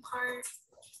writing part,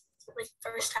 like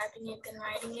first typing it, then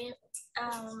writing it.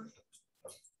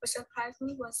 What surprised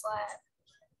me was that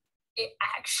it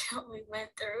actually went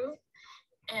through,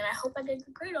 and I hope I did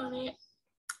great on it.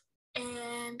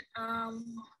 And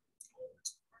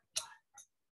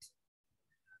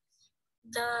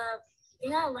the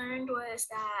thing I learned was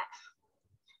that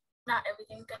not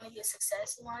everything's gonna be a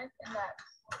success in life, and that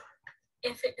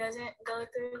if it doesn't go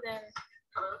through, then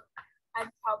I'd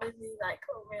probably be like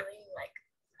really like,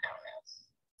 I don't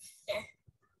know.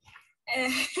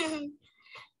 And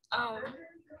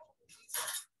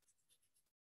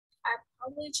I'd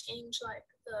probably change like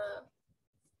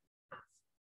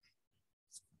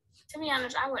to be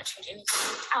honest, I wouldn't change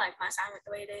anything. I like my assignment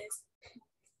the way it is.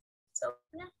 So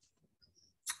yeah.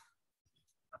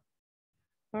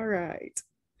 All right.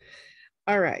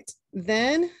 All right.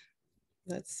 Then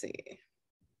let's see.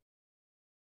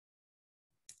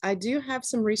 I do have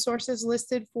some resources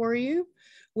listed for you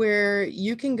where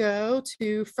you can go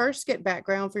to first get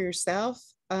background for yourself,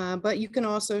 but you can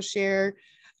also share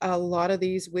a lot of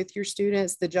these with your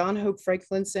students. The John Hope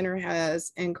Franklin Center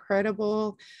has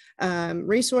incredible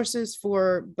resources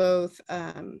for both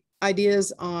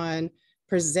ideas on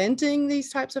presenting these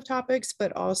types of topics,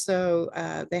 but also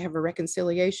they have a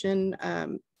reconciliation,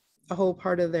 a whole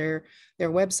part of their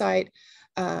website.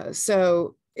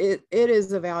 So it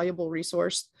is a valuable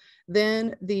resource.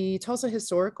 Then the Tulsa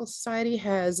Historical Society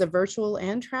has a virtual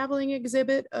and traveling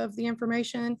exhibit of the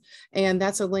information, and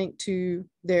that's a link to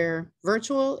their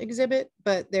virtual exhibit.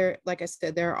 But there, like I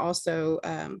said, there are also,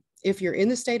 if you're in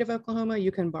the state of Oklahoma,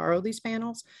 you can borrow these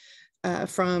panels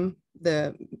from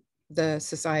the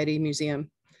Society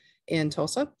Museum in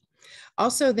Tulsa.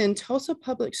 Also, then Tulsa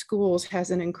Public Schools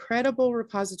has an incredible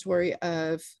repository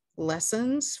of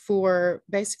lessons for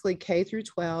basically K through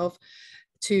 12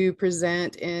 to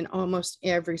present in almost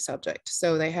every subject.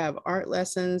 So they have art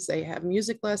lessons, they have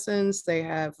music lessons, they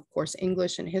have, of course,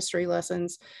 English and history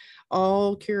lessons,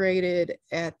 all curated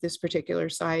at this particular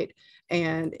site.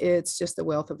 And it's just a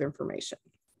wealth of information.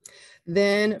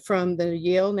 Then from the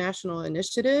Yale National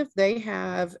Initiative, they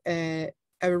have a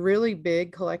really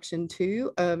big collection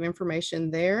too of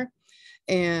information there.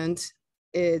 And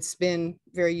it's been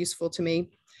very useful to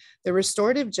me. The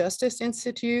Restorative Justice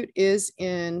Institute is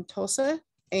in Tulsa,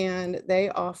 and they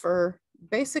offer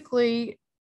basically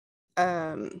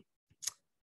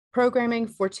programming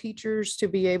for teachers to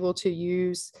be able to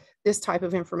use this type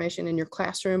of information in your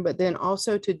classroom, but then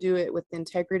also to do it with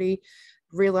integrity,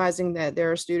 realizing that there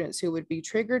are students who would be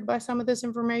triggered by some of this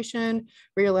information,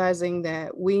 realizing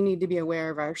that we need to be aware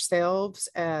of ourselves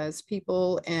as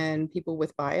people and people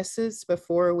with biases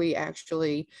before we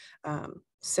actually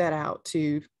set out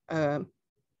to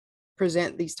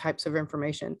present these types of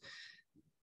information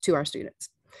to our students.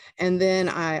 And then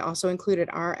I also included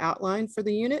our outline for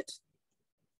the unit.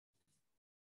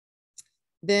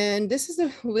 Then this is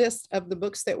a list of the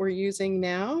books that we're using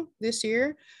now this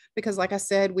year, because like I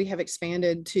said, we have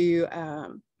expanded to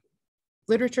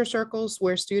literature circles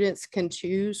where students can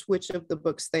choose which of the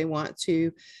books they want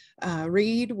to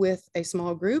read with a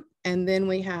small group. And then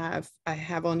I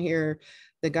have on here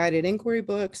the guided inquiry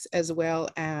books, as well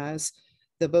as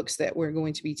the books that we're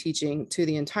going to be teaching to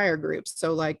the entire group.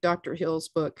 So like Dr. Hill's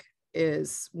book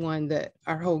is one that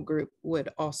our whole group would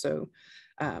also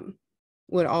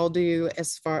would all do,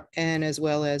 as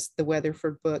well as the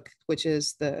Weatherford book, which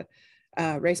is the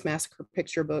Race Massacre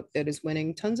picture book that is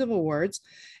winning tons of awards.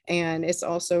 And it's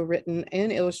also written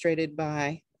and illustrated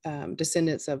by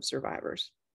descendants of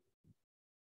survivors.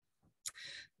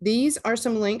 These are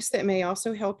some links that may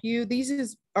also help you.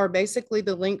 These are basically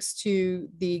the links to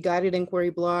the guided inquiry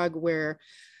blog, where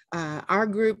our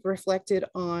group reflected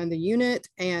on the unit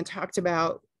and talked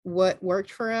about what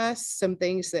worked for us, some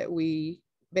things that we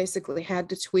basically had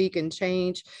to tweak and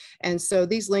change. And so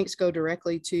these links go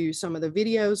directly to some of the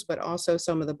videos, but also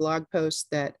some of the blog posts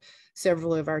that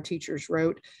several of our teachers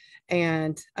wrote.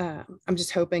 And I'm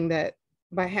just hoping that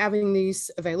by having these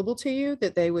available to you,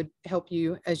 that they would help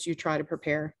you as you try to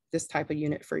prepare this type of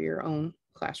unit for your own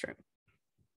classroom.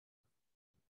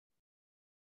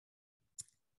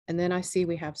 And then I see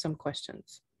we have some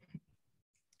questions.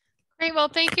 Great, well,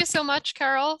 thank you so much,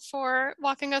 Carol, for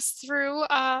walking us through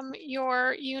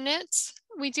your unit.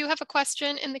 We do have a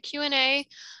question in the Q&A.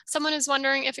 Someone is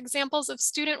wondering if examples of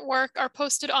student work are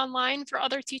posted online for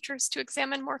other teachers to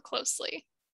examine more closely.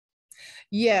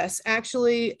 Yes,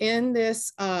 actually in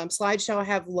this slideshow, I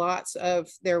have lots of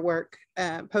their work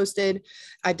posted.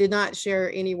 I did not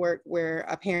share any work where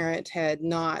a parent had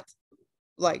not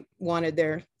wanted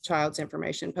their child's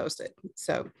information posted.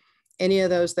 So any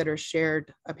of those that are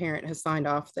shared, a parent has signed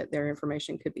off that their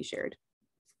information could be shared.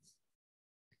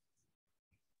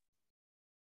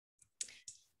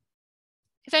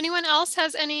 If anyone else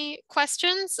has any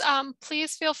questions,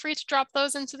 please feel free to drop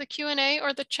those into the Q&A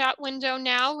or the chat window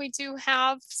now. We do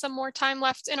have some more time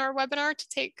left in our webinar to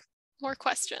take more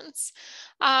questions.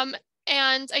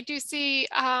 And I do see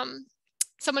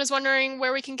someone is wondering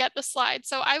where we can get the slides.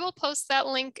 So I will post that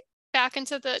link back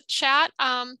into the chat.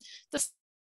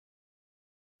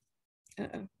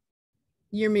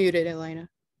 You're muted, Elena.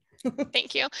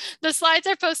 Thank you. The slides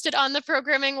are posted on the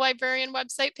Programming Librarian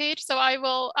website page, so I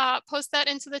will post that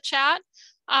into the chat.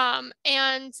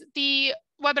 And the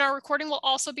webinar recording will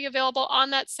also be available on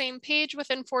that same page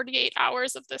within 48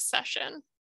 hours of this session.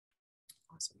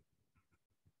 Awesome.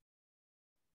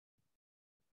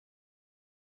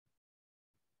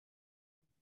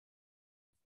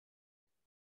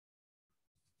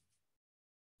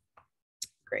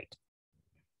 Great.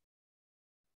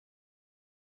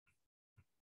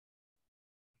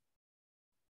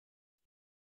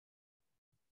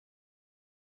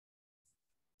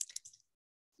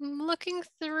 I'm looking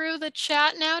through the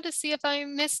chat now to see if I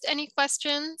missed any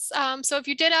questions. So if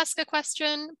you did ask a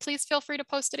question, please feel free to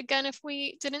post it again if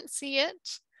we didn't see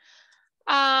it.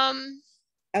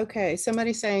 Okay,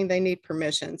 somebody's saying they need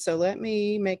permission. So let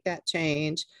me make that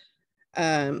change.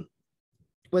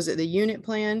 Was it the unit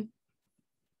plan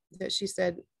that she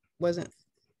said wasn't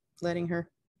letting her?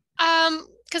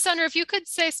 Cassandra, if you could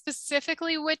say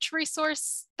specifically which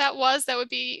resource that was, that would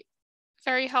be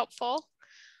very helpful.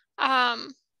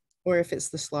 Or if it's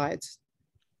the slides.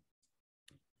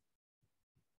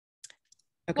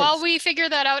 Okay. While we figure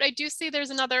that out, I do see there's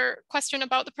another question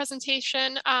about the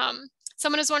presentation.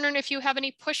 Someone is wondering if you have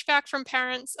any pushback from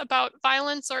parents about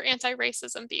violence or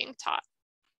anti-racism being taught.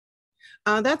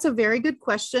 That's a very good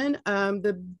question.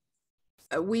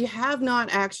 We have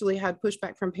not actually had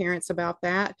pushback from parents about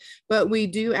that, but we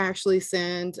do actually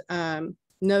send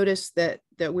notice that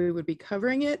we would be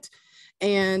covering it.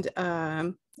 And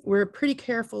we're pretty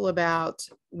careful about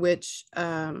which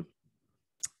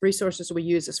resources we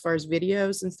use as far as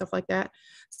videos and stuff like that.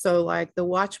 So like the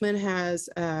Watchman has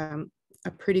a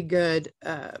pretty good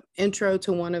intro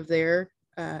to one of their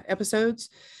episodes.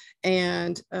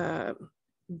 And,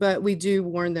 but we do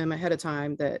warn them ahead of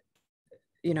time that,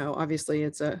 you know, obviously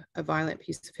it's a violent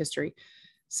piece of history.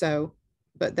 So,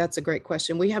 but that's a great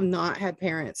question. We have not had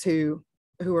parents who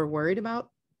are worried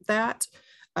about that.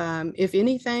 If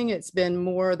anything, it's been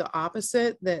more the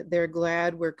opposite, that they're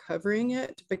glad we're covering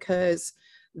it because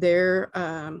they're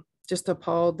just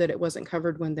appalled that it wasn't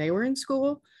covered when they were in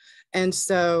school. And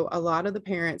so a lot of the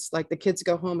parents, like the kids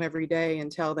go home every day and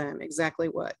tell them exactly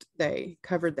what they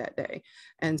covered that day.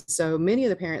 And so many of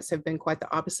the parents have been quite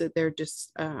the opposite. They're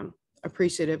just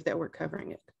appreciative that we're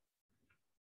covering it.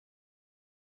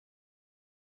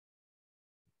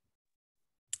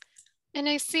 And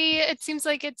I see it seems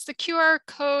like it's the QR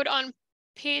code on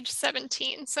page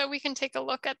 17. So we can take a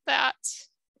look at that.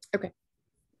 Okay.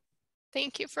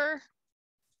 Thank you for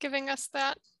giving us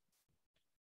that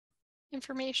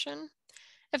information.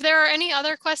 If there are any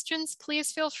other questions,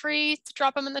 please feel free to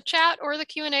drop them in the chat or the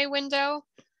Q&A window.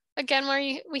 Again,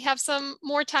 we have some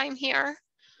more time here.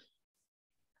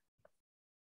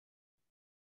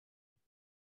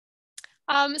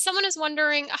 Someone is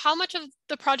wondering how much of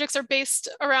the projects are based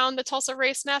around the Tulsa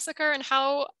Race Massacre and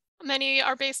how many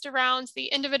are based around the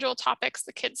individual topics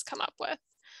the kids come up with.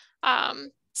 I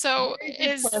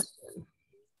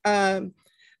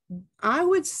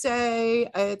would say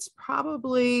it's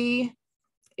probably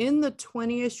in the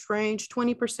 20-ish range,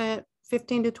 20%,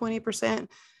 15 to 20%,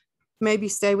 maybe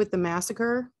stay with the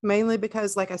massacre, mainly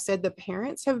because, like I said, the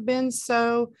parents have been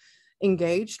so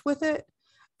engaged with it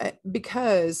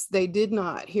because they did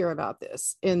not hear about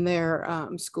this in their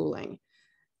schooling.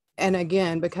 And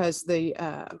again, because the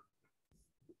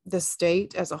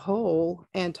state as a whole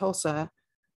and Tulsa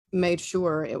made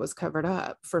sure it was covered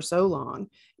up for so long.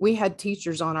 We had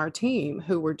teachers on our team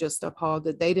who were just appalled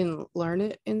that they didn't learn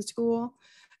it in school.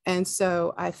 And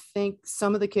so I think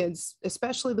some of the kids,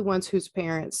 especially the ones whose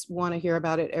parents want to hear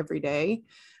about it every day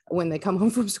when they come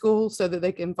home from school so that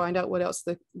they can find out what else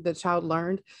the child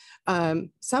learned.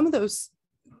 Some of those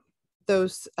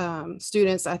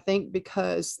students, I think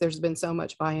because there's been so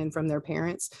much buy-in from their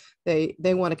parents, they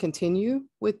want to continue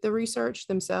with the research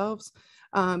themselves.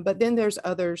 But then there's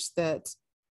others that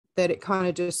it kind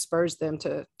of just spurs them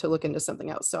to look into something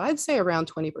else. So I'd say around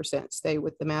 20% stay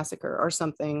with the massacre or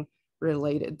something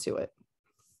related to it.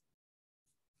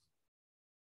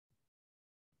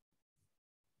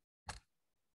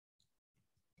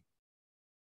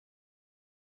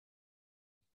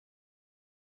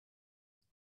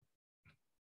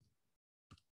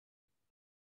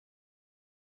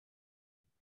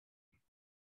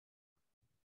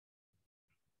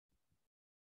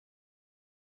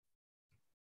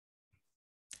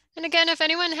 And again, if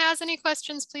anyone has any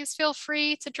questions, please feel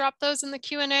free to drop those in the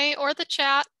Q&A or the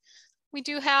chat. We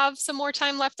do have some more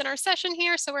time left in our session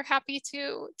here, so we're happy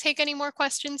to take any more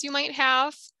questions you might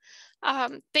have.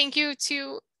 Thank you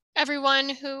to everyone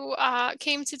who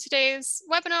came to today's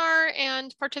webinar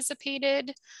and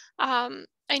participated.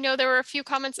 I know there were a few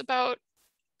comments about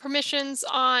permissions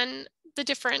on the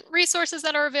different resources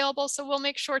that are available, so we'll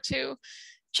make sure to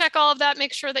check all of that,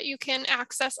 make sure that you can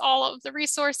access all of the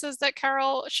resources that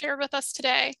Carol shared with us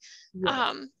today,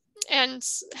 and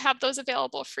have those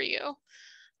available for you.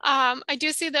 I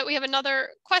do see that we have another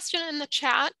question in the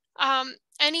chat.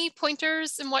 Any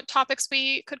pointers in what topics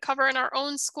we could cover in our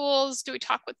own schools? Do we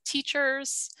talk with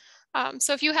teachers?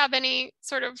 So if you have any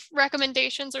sort of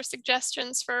recommendations or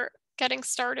suggestions for getting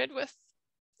started with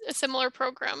a similar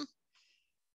program.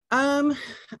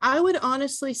 I would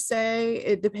honestly say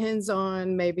it depends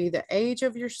on maybe the age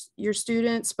of your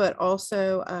students, but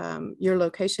also your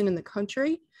location in the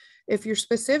country. If you're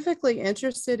specifically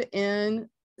interested in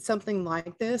something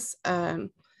like this,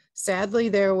 sadly,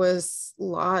 there was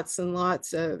lots and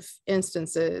lots of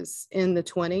instances in the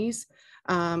 20s.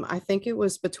 I think it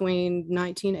was between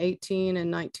 1918 and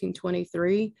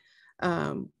 1923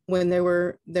 when there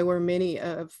were many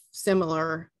of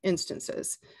similar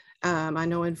instances. I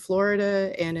know in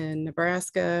Florida and in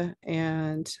Nebraska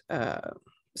and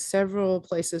several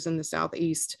places in the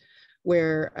Southeast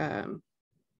where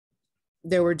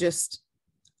there were just,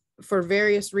 for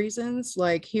various reasons,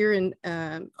 like here in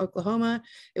Oklahoma,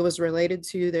 it was related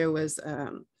to, there was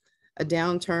a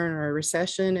downturn or a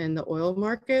recession in the oil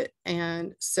market.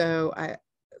 And so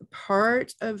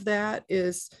part of that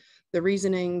is the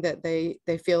reasoning that they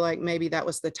feel like maybe that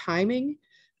was the timing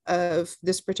of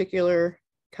this particular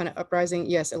kind of uprising.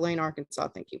 Yes, Elaine, Arkansas,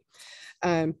 thank you.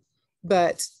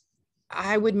 But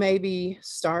I would maybe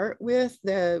start with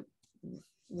the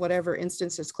whatever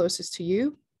instance is closest to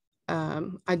you.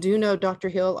 I do know Dr.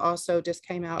 Hill also just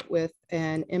came out with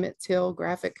an Emmett Till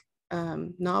graphic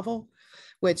novel,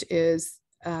 which is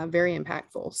very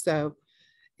impactful. So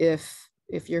if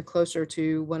you're closer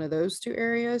to one of those two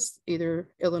areas, either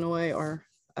Illinois or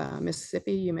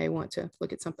Mississippi, you may want to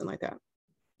look at something like that.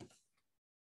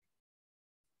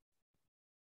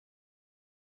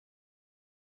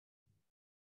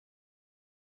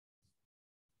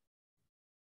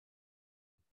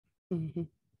 Mm-hmm.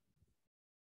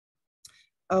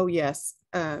 Oh, yes.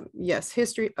 Yes,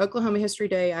 history, Oklahoma History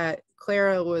Day.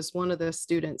 Clara was one of the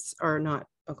students, or not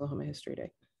Oklahoma History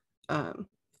Day,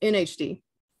 NHD,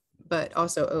 but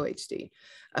also OHD.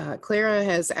 Clara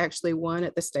has actually won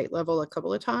at the state level a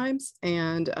couple of times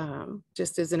and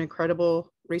just is an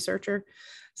incredible researcher.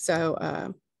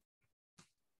 So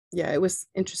yeah, it was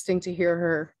interesting to hear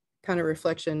her kind of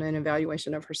reflection and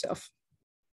evaluation of herself.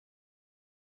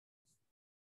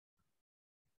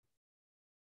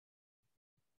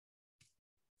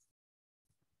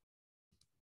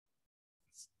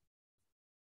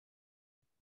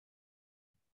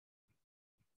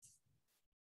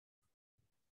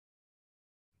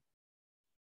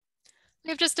 We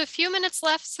have just a few minutes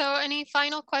left, so any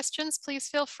final questions, please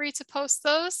feel free to post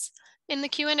those in the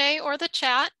Q&A or the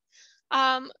chat.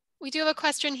 We do have a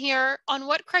question here. On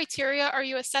what criteria are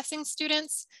you assessing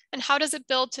students, and how does it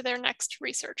build to their next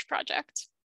research project?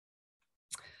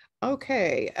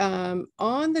 Okay,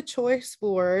 on the choice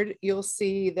board, you'll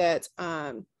see that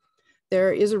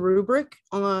there is a rubric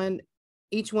on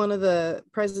each one of the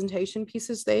presentation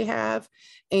pieces they have,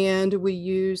 and we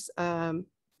use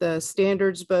the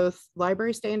standards, both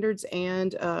library standards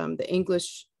and the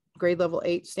English grade level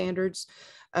 8 standards.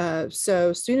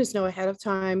 So students know ahead of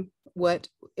time what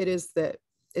it is that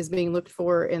is being looked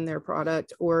for in their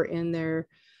product or in their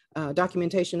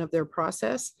documentation of their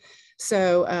process.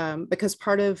 So because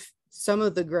part of some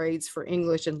of the grades for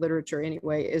English and literature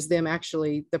anyway is them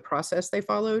actually the process they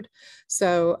followed.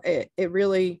 So it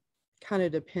really kind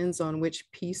of depends on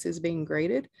which piece is being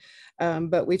graded.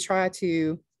 But we try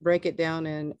to break it down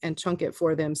and chunk it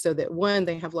for them so that, one,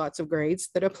 they have lots of grades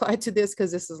that apply to this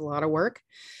because this is a lot of work.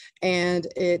 And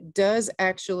it does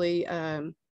actually,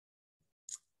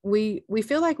 we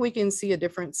feel like we can see a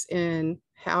difference in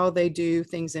how they do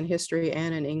things in history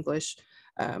and in English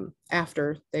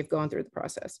after they've gone through the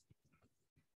process.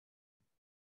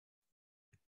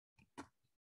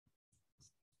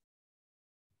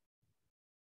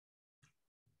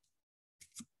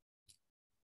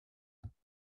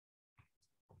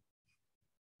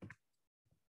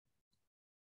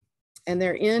 And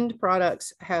their end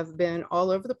products have been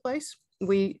all over the place.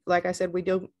 Like I said, we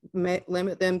don't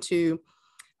limit them to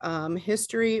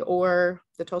history or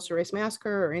the Tulsa Race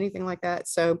Massacre or anything like that.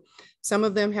 So some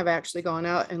of them have actually gone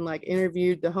out and like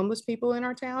interviewed the homeless people in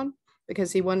our town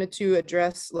because he wanted to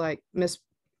address like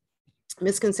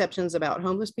misconceptions about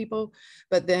homeless people.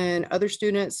 But then other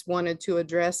students wanted to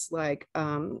address like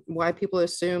why people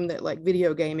assume that like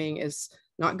video gaming is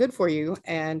not good for you.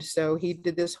 And so he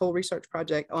did this whole research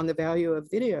project on the value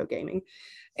of video gaming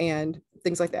and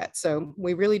things like that. So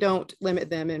we really don't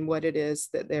limit them in what it is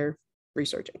that they're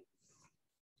researching.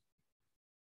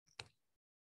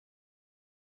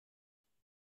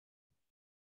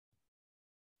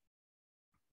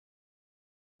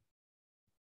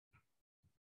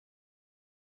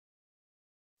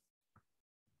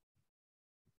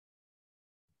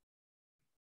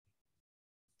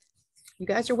 You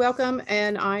guys are welcome,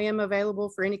 and I am available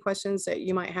for any questions that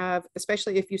you might have,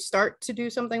 especially if you start to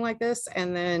do something like this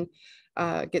and then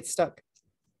get stuck.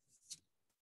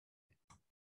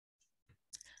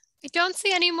 I don't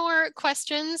see any more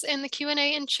questions in the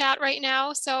Q&A in chat right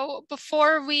now. So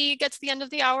before we get to the end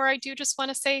of the hour, I do just want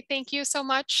to say thank you so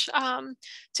much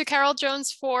to Carol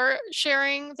Jones for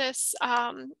sharing this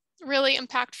really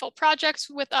impactful project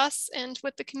with us and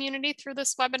with the community through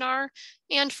this webinar,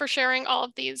 and for sharing all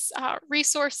of these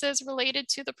resources related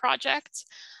to the project.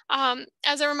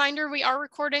 As a reminder, we are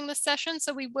recording this session,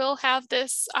 so we will have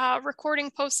this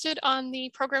recording posted on the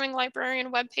Programming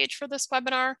Librarian webpage for this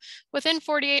webinar within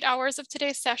 48 hours of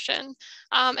today's session.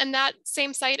 And that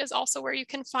same site is also where you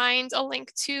can find a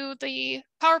link to the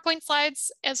PowerPoint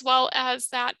slides, as well as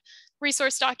that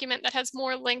resource document that has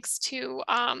more links to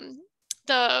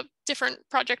the different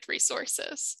project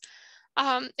resources.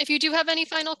 If you do have any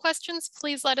final questions,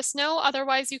 please let us know.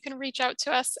 Otherwise, you can reach out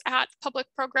to us at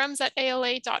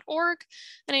publicprograms@ala.org.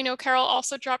 And I know Carol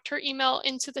also dropped her email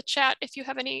into the chat if you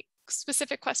have any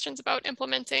specific questions about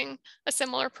implementing a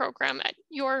similar program at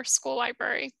your school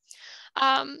library.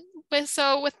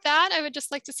 So with that, I would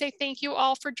just like to say thank you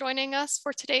all for joining us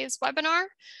for today's webinar.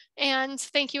 And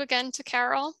thank you again to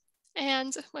Carol.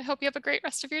 And I hope you have a great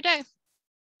rest of your day.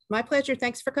 My pleasure.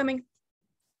 Thanks for coming.